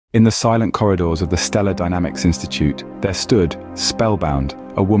In the silent corridors of the Stellar Dynamics Institute, there stood, spellbound,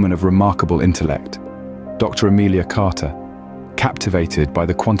 a woman of remarkable intellect, Dr. Amelia Carter. Captivated by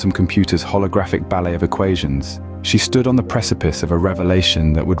the quantum computer's holographic ballet of equations, she stood on the precipice of a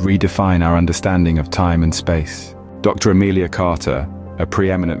revelation that would redefine our understanding of time and space. Dr. Amelia Carter, a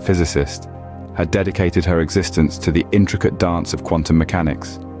preeminent physicist, had dedicated her existence to the intricate dance of quantum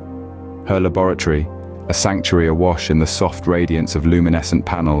mechanics. Her laboratory, a sanctuary awash in the soft radiance of luminescent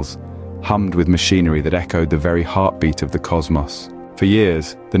panels, hummed with machinery that echoed the very heartbeat of the cosmos. For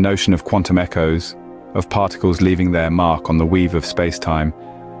years, the notion of quantum echoes, of particles leaving their mark on the weave of space-time,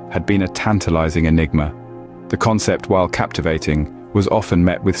 had been a tantalizing enigma. The concept, while captivating, was often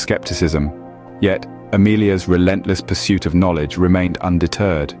met with skepticism. Yet, Amelia's relentless pursuit of knowledge remained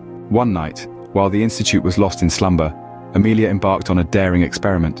undeterred. One night, while the Institute was lost in slumber, Amelia embarked on a daring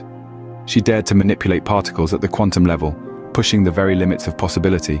experiment. She dared to manipulate particles at the quantum level, pushing the very limits of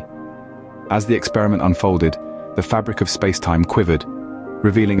possibility. As the experiment unfolded, the fabric of space-time quivered,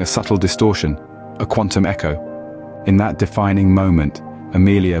 revealing a subtle distortion, a quantum echo. In that defining moment,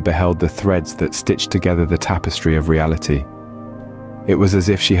 Amelia beheld the threads that stitched together the tapestry of reality. It was as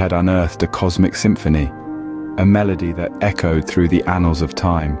if she had unearthed a cosmic symphony, a melody that echoed through the annals of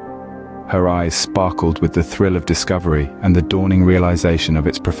time. Her eyes sparkled with the thrill of discovery and the dawning realization of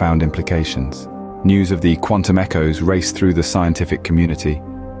its profound implications. News of the quantum echoes raced through the scientific community.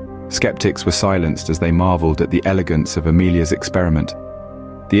 Skeptics were silenced as they marveled at the elegance of Amelia's experiment.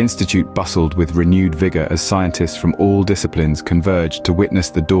 The Institute bustled with renewed vigor as scientists from all disciplines converged to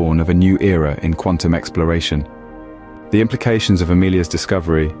witness the dawn of a new era in quantum exploration. The implications of Amelia's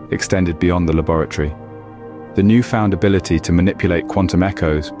discovery extended beyond the laboratory. The newfound ability to manipulate quantum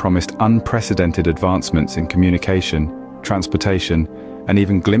echoes promised unprecedented advancements in communication, transportation, and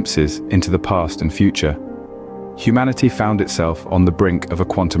even glimpses into the past and future. Humanity found itself on the brink of a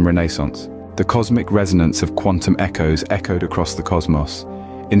quantum renaissance. The cosmic resonance of quantum echoes echoed across the cosmos,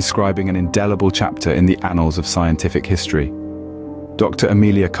 inscribing an indelible chapter in the annals of scientific history. Dr.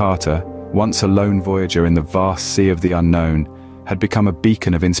 Amelia Carter, once a lone voyager in the vast sea of the unknown, had become a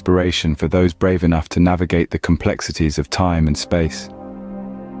beacon of inspiration for those brave enough to navigate the complexities of time and space.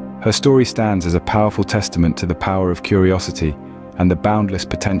 Her story stands as a powerful testament to the power of curiosity and the boundless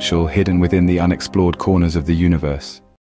potential hidden within the unexplored corners of the universe.